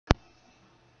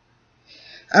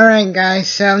Alright guys,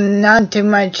 so not too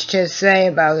much to say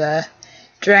about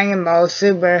Dragon Ball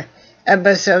Super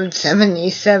episode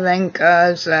 77,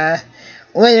 cause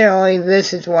literally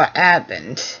this is what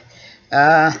happens.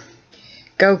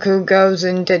 Goku goes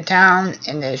into town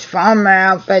in his farmer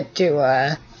outfit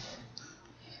to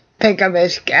pick up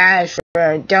his cash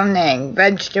for donating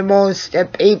vegetables to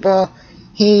people.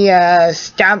 He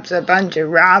stops a bunch of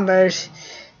robbers,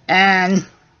 and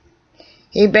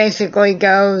he basically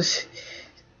goes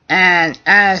and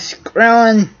asks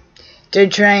Krillin to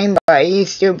train, but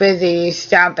he's too busy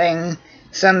stopping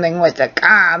something with the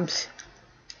cops.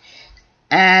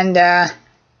 And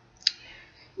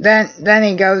then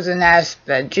he goes and asks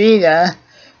Vegeta,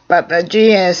 but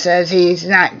Vegeta says he's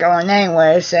not going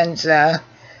anywhere since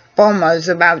Bulma's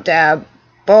about to have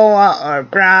Boa or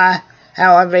Bra,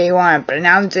 however you want to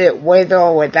pronounce it, with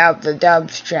or without the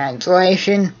dub's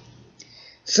translation.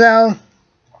 So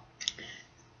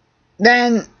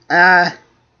then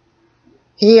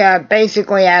he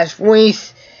basically asked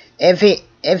Whis if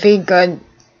he could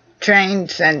train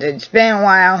since it's been a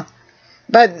while,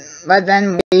 but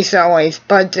then Whis always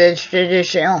puts his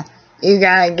traditional, "You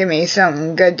gotta give me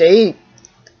something good to eat."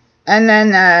 And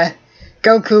then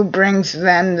Goku brings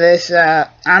them this,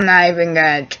 I'm not even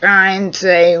gonna try and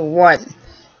say what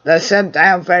the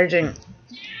subtitle version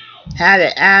had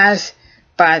it as,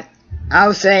 but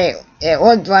I'll say it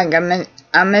looked like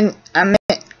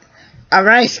a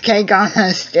rice cake on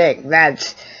a stick.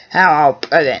 That's how I'll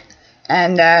put it.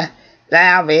 And that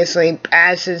obviously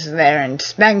passes their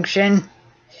inspection.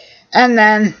 And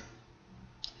then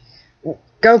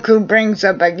Goku brings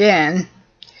up again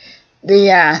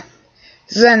the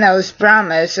Zeno's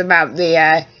promise about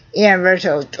the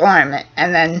Universal Tournament.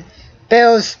 And then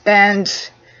Bill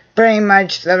spends pretty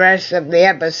much the rest of the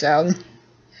episode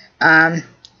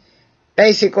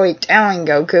basically telling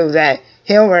Goku that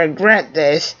he'll regret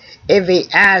this if he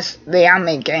asks the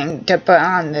Omni King to put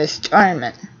on this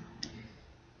tournament.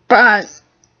 But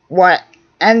what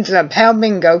ends up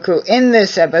helping Goku in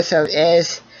this episode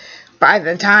is, by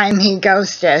the time he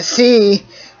goes to see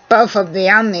both of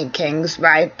the Omni Kings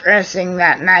by pressing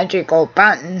that magical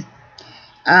button,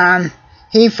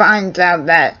 he finds out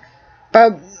that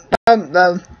both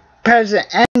the present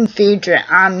and future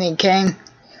Omni King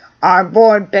are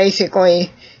bored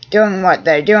basically doing what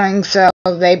they're doing, so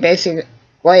they basically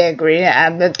agree to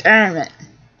have the tournament.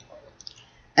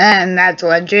 And that's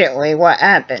legitimately what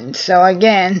happened. So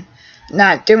again,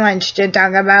 not too much to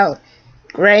talk about.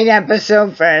 Great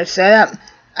episode for a setup.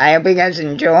 I hope you guys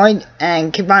enjoyed,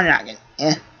 and keep on rocking.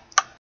 Yeah.